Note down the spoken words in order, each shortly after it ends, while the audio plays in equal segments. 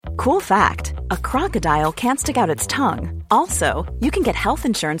Cool fact, a crocodile can't stick out its tongue. Also, you can get health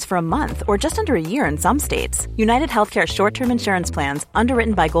insurance for a month or just under a year in some states. United Healthcare short-term insurance plans,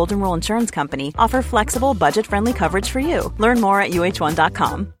 underwritten by Golden Rule Insurance Company, offer flexible, budget-friendly coverage for you. Learn more at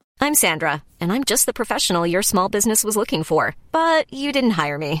uh1.com. I'm Sandra, and I'm just the professional your small business was looking for. But you didn't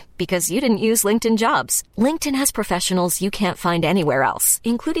hire me because you didn't use LinkedIn Jobs. LinkedIn has professionals you can't find anywhere else,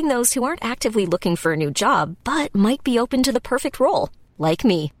 including those who aren't actively looking for a new job, but might be open to the perfect role, like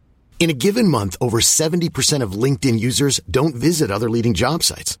me. In a given month, over 70% of LinkedIn users don't visit other leading job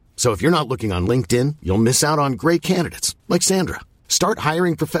sites. So if you're not looking on LinkedIn, you'll miss out on great candidates like Sandra. Start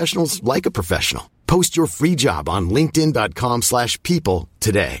hiring professionals like a professional. Post your free job on linkedin.com/people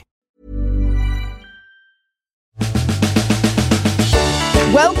today.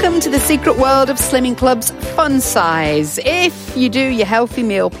 Welcome to the secret world of Slimming Club's Fun Size. If you do your healthy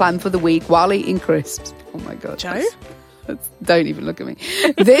meal plan for the week while eating crisps. Oh my God. Joe? Don't even look at me.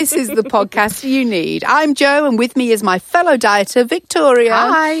 This is the podcast you need. I'm Joe, and with me is my fellow dieter, Victoria.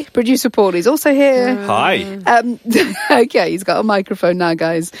 Hi. Producer Paul is also here. Hi. Okay, he's got a microphone now,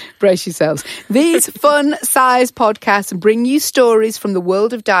 guys. Brace yourselves. These fun-size podcasts bring you stories from the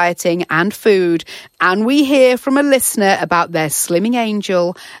world of dieting and food, and we hear from a listener about their slimming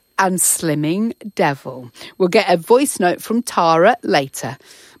angel and slimming devil. We'll get a voice note from Tara later.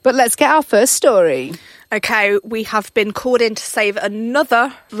 But let's get our first story. Okay, we have been called in to save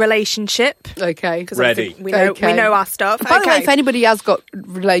another relationship. Okay. Because Ready. we know our stuff. By the way, if anybody has got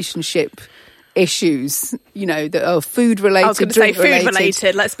relationship issues, you know, that are food related, I was going to say food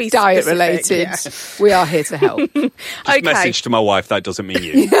related. Let's be diet specific, related. yeah. We are here to help. Okay. Message to my wife, that doesn't mean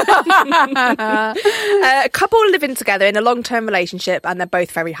you. A couple living together in a long-term relationship, and they're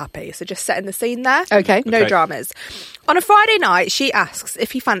both very happy. So just setting the scene there. Okay. No Okay. dramas. On a Friday night, she asks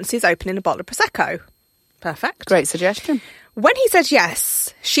if he fancies opening a bottle of Prosecco. Perfect. Great suggestion. When he says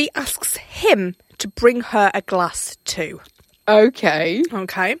yes, she asks him to bring her a glass too. Okay.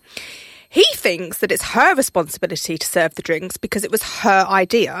 Okay. He thinks that it's her responsibility to serve the drinks because it was her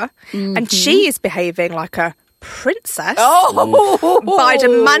idea, and she is behaving like a princess by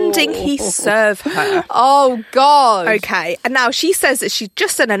demanding he serve her. Oh, God. Okay, and now she says that she's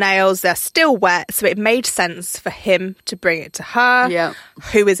just done her nails, they're still wet, so it made sense for him to bring it to her. Yeah.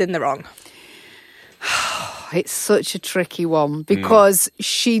 Who is in the wrong? It's such a tricky one because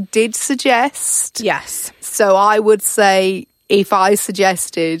she did suggest. Yes. So I would say if I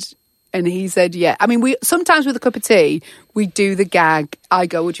suggested and he said, yeah. I mean, we sometimes with a cup of tea, we do the gag. I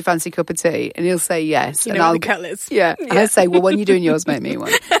go, would you fancy a cup of tea? And he'll say yes. You and know I'll what the kettle is. Yeah. And I say, well, when you're doing yours, make me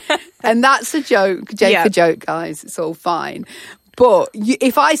one. And that's a joke. A joke, guys. It's all fine. But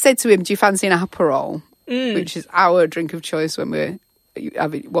if I said to him, do you fancy an Aperol? Which is our drink of choice when we're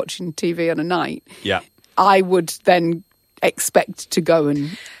watching TV on a night. Yeah. I would then expect to go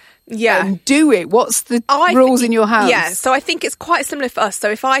and do it. What's the rules in your house? Yeah, so I think it's quite similar for us. So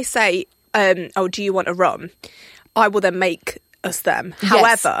if I say, oh, do you want a rum? I will then make us them. Yes.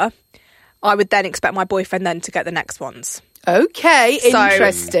 However, I would then expect my boyfriend then to get the next ones. Okay,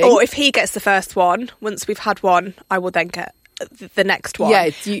 interesting. Or if he gets the first one, once we've had one, I will then get the next one. Yeah,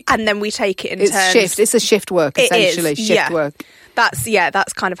 and then we take it in it's turns. shift. It's a shift work, essentially. Shift work.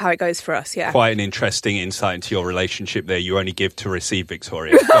 That's kind of how it goes for us, yeah. Quite an interesting insight into your relationship there. You only give to receive,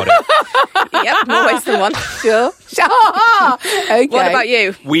 Victoria. Got it. Yep, more ways than one. Sure. Okay. What about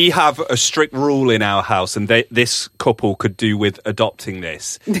you? We have a strict rule in our house, and this couple could do with adopting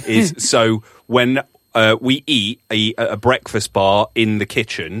this. Is so when we eat a breakfast bar in the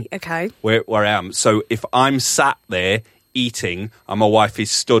kitchen, Okay. where I am. So if I'm sat there eating and my wife is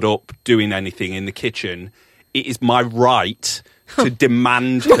stood up doing anything in the kitchen, it is my right to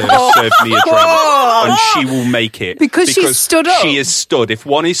demand her serve me a drink, and she will make it. Because she's stood up? She is stood. If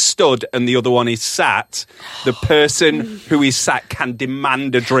one is stood and the other one is sat, the person who is sat can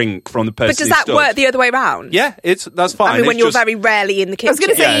demand a drink from the person But does who's that stood. work the other way around? Yeah, that's fine. I mean, when It's you're just- very rarely in the kitchen. I was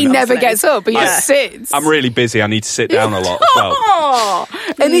going to say he never gets up, he just Yeah. sits. I'm really busy. I need to sit down a lot as well.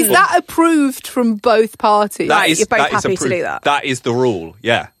 And is that approved from both parties? That is, you're both that is happy to approved. do that. That is the rule,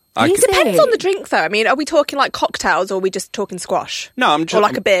 yeah. Is Depends on the drink, though. I mean, are we talking like cocktails or are we just talking squash? No, I'm just... Or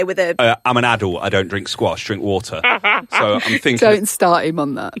like a beer with a... I'm an adult. I don't drink squash, drink water. So I'm thinking... Don't start him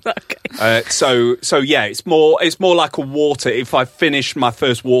on that. Okay. So yeah, it's more like a water. If I finish my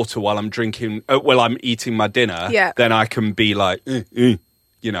first water while I'm drinking, while I'm eating my dinner, Yeah. then I can be like,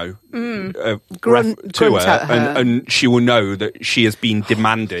 Grunt to at her, her. and she will know that she has been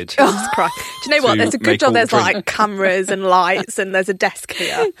demanded. Jesus Christ. Do you know what? to There's a good make job all there's drink. like cameras and lights and there's a desk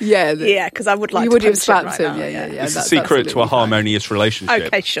here. Yeah. Yeah, because I would like You to would have punch him slapped right him. now. Yeah. It's the that's secret to absolutely a harmonious relationship.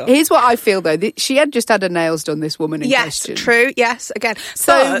 Okay, sure. Here's what I feel, though. She had just had her nails done, this woman in Yes, question. true. Yes, again.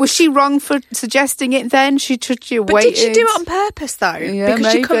 So But- was she wrong for suggesting it then? She took you But waiting. did she do it on purpose, though? Yeah,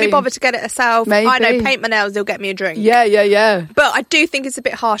 because she couldn't be maybe. bothered to get it herself. I know, Maybe. paint my nails, they'll get me a drink. Yeah. But I do think it's a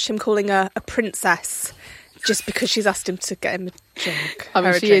bit harsh him calling her a princess just because she's asked him to get him a drink. I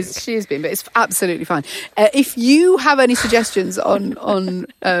mean, her a she drink. is being, but it's absolutely fine. If you have any suggestions on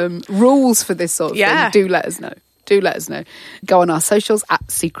rules for this sort of thing, do let us know. Go on our socials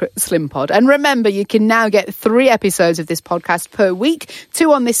at Secret Slim Pod. And remember, you can now get 3 episodes of this podcast per week,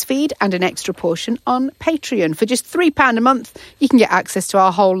 2 on this feed and an extra portion on Patreon. For just £3 a month, you can get access to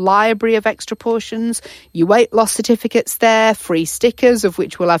our whole library of extra portions, your weight loss certificates there, free stickers, of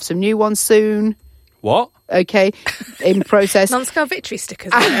which we'll have some new ones soon. What? Okay, in process. Non-scale victory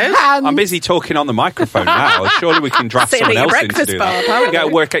stickers, you know? And I'm busy talking on the microphone now. Surely we can draft Sitting someone at your else in to breakfast do bar, that. apparently. Get a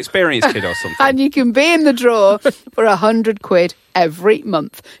work experience kid or something. And you can be in the draw for £100 every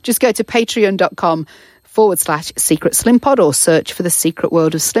month. Just go to patreon.com/Secret Slim Pod or search for the Secret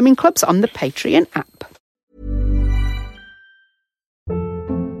World of Slimming Clubs on the Patreon app.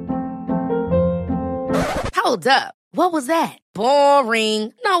 Hold up. What was that?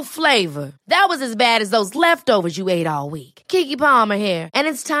 Boring. No flavor. That was as bad as those leftovers you ate all week. Keke Palmer here. And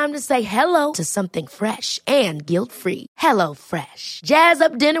it's time to say hello to something fresh and guilt-free. Hello Fresh. Jazz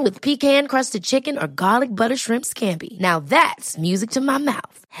up dinner with pecan-crusted chicken or garlic butter shrimp scampi. Now that's music to my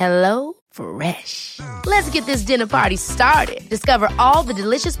mouth. Hello Fresh. Let's get this dinner party started. Discover all the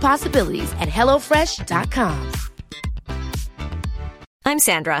delicious possibilities at HelloFresh.com. I'm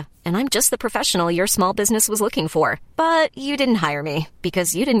Sandra, and I'm just the professional your small business was looking for. But you didn't hire me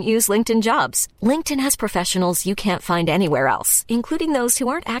because you didn't use LinkedIn Jobs. LinkedIn has professionals you can't find anywhere else, including those who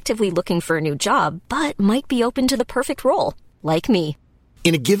aren't actively looking for a new job, but might be open to the perfect role, like me.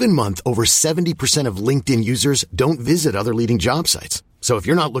 In a given month, over 70% of LinkedIn users don't visit other leading job sites. So if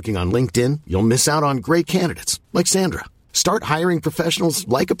you're not looking on LinkedIn, you'll miss out on great candidates like Sandra. Start hiring professionals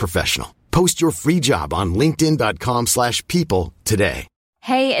like a professional. Post your free job on linkedin.com/people today.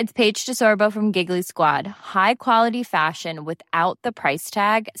 Hey, it's Paige DeSorbo from Giggly Squad. High quality fashion without the price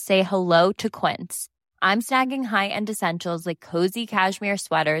tag. Say hello to Quince. I'm snagging high-end essentials like cozy cashmere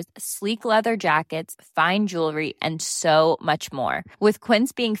sweaters, sleek leather jackets, fine jewelry, and so much more. With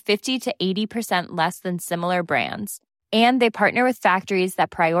Quince being 50 to 80% less than similar brands. And they partner with factories that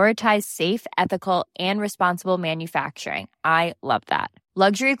prioritize safe, ethical, and responsible manufacturing. I love that.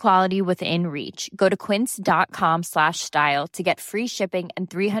 Luxury quality within reach. Go to quince.com/style to get free shipping and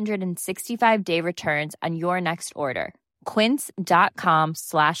 365-day returns on your next order.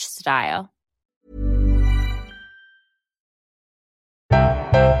 Quince.com/style.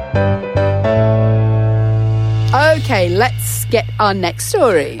 Okay, let's get our next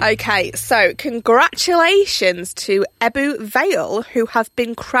story. Okay, so congratulations to Ebbw Vale, who have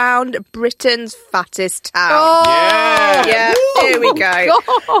been crowned Britain's fattest town. Oh, Yeah, here we go.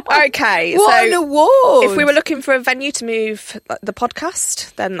 God. Okay, What so an award. if we were looking for a venue to move the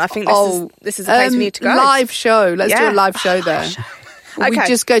podcast, then I think this is the place we need to go. Live show. Let's do Yeah. a live show there. We Okay.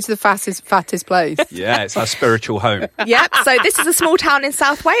 just go to the fattest place. Yeah, it's our spiritual home. Yep, so this is a small town in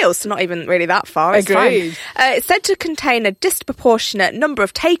South Wales, so not even really that far. It's fine. Agreed. It's said to contain a disproportionate number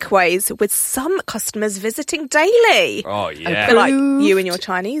of takeaways, with some customers visiting daily. Oh, I yeah. feel like you and your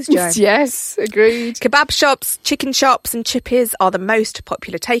Chinese, Joe. Yes, agreed. Kebab shops, chicken shops and chippies are the most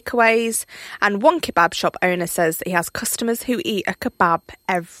popular takeaways, and one kebab shop owner says that he has customers who eat a kebab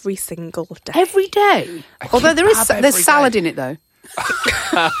every single day. Every day. Although kebab there's every salad day. in it though.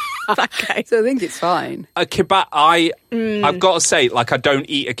 Okay. So I think it's fine. A kebab, I've got to say, like, I don't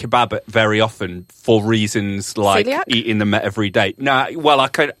eat a kebab very often for reasons like Celiac? eating them every day. No, well, I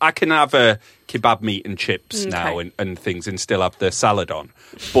can have a kebab meat and chips now Okay. and things and still have the salad on,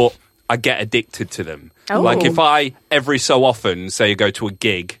 but I get addicted to them. Oh. Like if I every so often say I go to a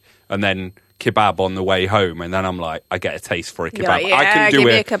gig and then kebab on the way home, and then I'm like, I get a taste for a You're kebab. like, I yeah, can do give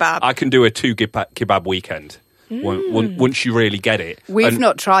me it. a kebab. I can do a 2 kebab weekend. Once you really get it. We've And-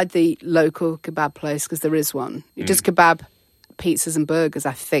 not tried the local kebab place because there is one. It does kebab pizzas and burgers,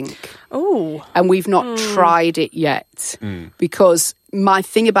 I think. Oh, And we've not tried it yet because my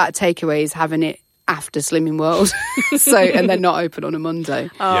thing about takeaway is having it after Slimming World. And they're not open on a Monday.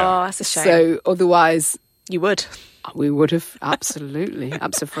 Yeah. that's a shame. So otherwise You would. we would have absolutely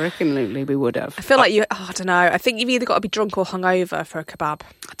we would have. I feel like I don't know. I think you've either got to be drunk or hungover for a kebab.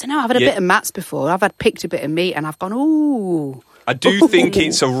 I don't know, I've had a bit of mats before. I've had picked a bit of meat and I've gone, ooh. I do think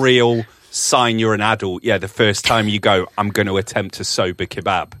it's a real sign you're an adult. Yeah, the first time you go, I'm going to attempt a sober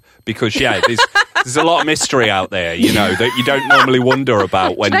kebab. Because, there's a lot of mystery out there, that you don't normally wonder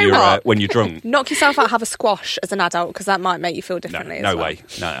about when you're drunk. Knock yourself out, have a squash as an adult, because that might make you feel differently. No way.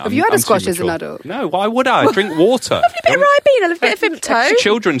 No, have you had a squash as an adult? No, why would I? Drink water. Have you been a Ribena, a bit of Vimto? It's a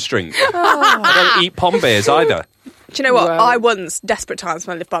children's drink. I don't eat pom bears either. Do you know what? Wow. I once, desperate times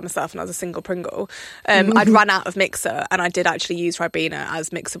when I lived by myself and I was a single Pringle, I'd run out of mixer and I did actually use Ribena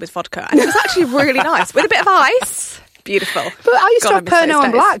as mixer with vodka. And it was actually really nice, with a bit of ice. Beautiful. But I used to have Pernod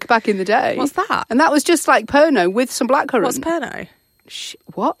and Black back in the day. What's that? And that was just like Pernod with some blackcurrant. What's Pernod?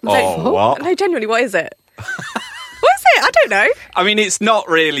 What? What? No, genuinely, what is it? What is it? I don't know. I mean, it's not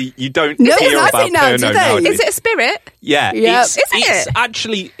really. You don't hear about Pernod nowadays. Is it a spirit? Yeah. Yep. It's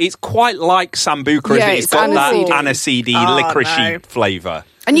actually, it's quite like Sambuca. Yeah, it's got that aniseedy, licoricey flavour.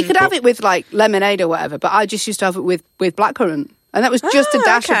 And you could have it with like lemonade or whatever, but I just used to have it with blackcurrant. And that was just a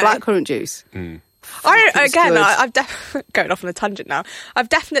dash of blackcurrant juice. I've going off on a tangent now. I've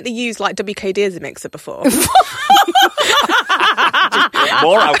definitely used like WKD as a mixer before.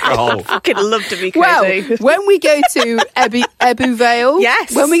 More alcohol. I fucking love WKD. Well, when we go to Ebbw Vale,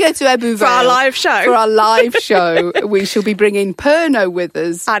 when we go to Ebbw Vale for our live show, we shall be bringing Pernod with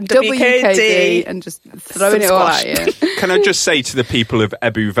us and WKD and just throwing it all at you. Can I just say to the people of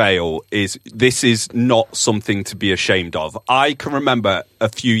Ebbw Vale, this is not something to be ashamed of. I can remember a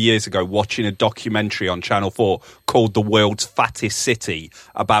few years ago watching a documentary on Channel 4 called The World's Fattest City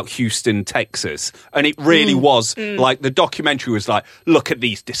about Houston, Texas. And it really was like, the documentary was like, look at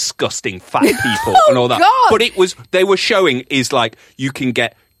these disgusting fat people and all that. God. But they were showing is like, you can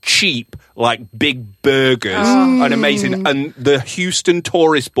get cheap, like big burgers and amazing. And the Houston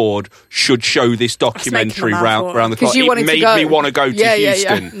Tourist Board should show this documentary round the clock. It made me want to go to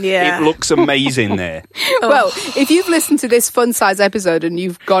Houston. Yeah. It looks amazing there. Well, if you've listened to this fun size episode and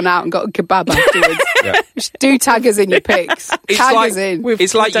you've gone out and got a kebab afterwards, do tag us in your pics. Tag us in.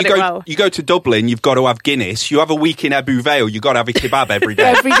 It's like you go to Dublin, you've got to have Guinness. You have a week in Ebbw Vale, you've got to have a kebab every day.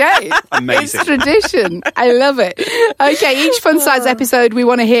 Every day. Amazing. It's tradition. I love it. Okay, each fun size episode we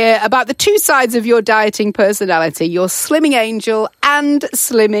want to hear about the two sides of your dieting personality, your slimming angel and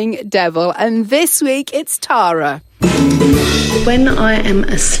slimming devil. And this week it's Tara. When I am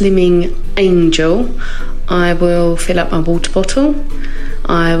a slimming angel, I will fill up my water bottle.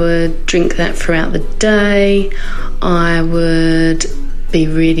 I would drink that throughout the day. I would be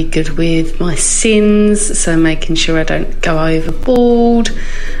really good with my sins, so making sure I don't go overboard.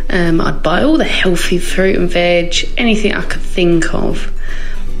 I'd buy all the healthy fruit and veg, anything I could think of.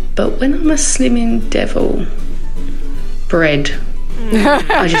 But when I'm a slimming devil, bread.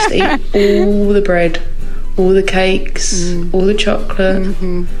 I just eat all the bread, all the cakes, all the chocolate,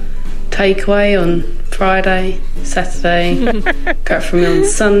 takeaway on Friday, Saturday, go out for a meal on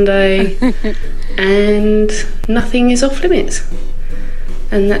Sunday, and nothing is off limits.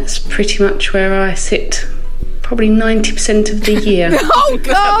 And that's pretty much where I sit probably 90% of the year. Oh,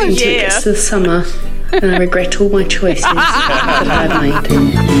 God! Until it gets to the summer. And I regret all my choices that I've made.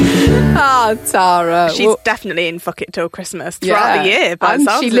 Ah, Tara. She's definitely in Fuck It Till Christmas throughout the year. And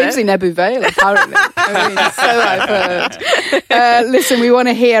she lives in Ebbw Vale, apparently. I mean, so I've heard. Listen, we want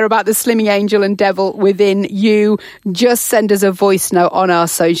to hear about the slimming angel and devil within you. Just send us a voice note on our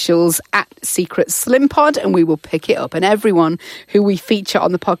socials at Secret Slim Pod, and we will pick it up. And everyone who we feature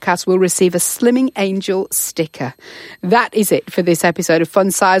on the podcast will receive a Slimming Angel sticker. That is it for this episode of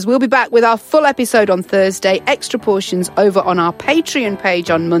Fun Size. We'll be back with our full episode on Thursday, extra portions over on our Patreon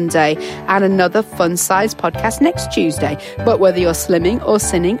page on Monday, and another Fun Size podcast next Tuesday. But whether you're slimming or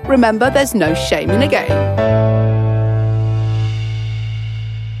sinning, remember there's no shame in the game.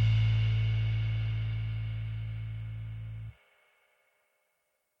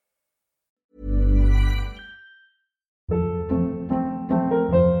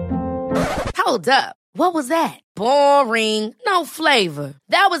 Hold up. What was that? Boring. No flavor.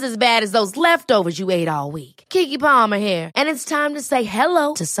 That was as bad as those leftovers you ate all week. Keke Palmer here. And it's time to say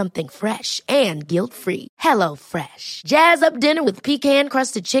hello to something fresh and guilt-free. Hello Fresh. Jazz up dinner with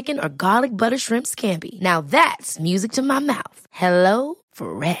pecan-crusted chicken or garlic butter shrimp scampi. Now that's music to my mouth. Hello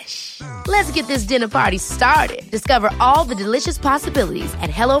Fresh. Let's get this dinner party started. Discover all the delicious possibilities at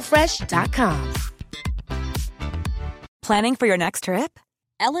HelloFresh.com. Planning for your next trip?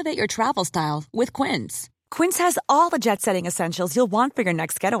 Elevate your travel style with Quince. Quince has all the jet-setting essentials you'll want for your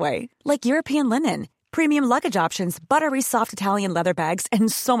next getaway, like European linen, premium luggage options, buttery soft Italian leather bags,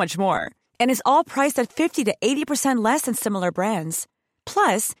 and so much more. And is all priced at 50 to 80% less than similar brands.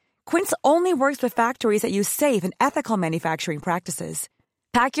 Plus, Quince only works with factories that use safe and ethical manufacturing practices.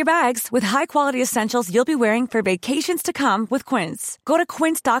 Pack your bags with high-quality essentials you'll be wearing for vacations to come with Quince. Go to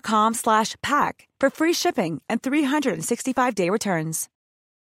quince.com/pack for free shipping and 365-day returns.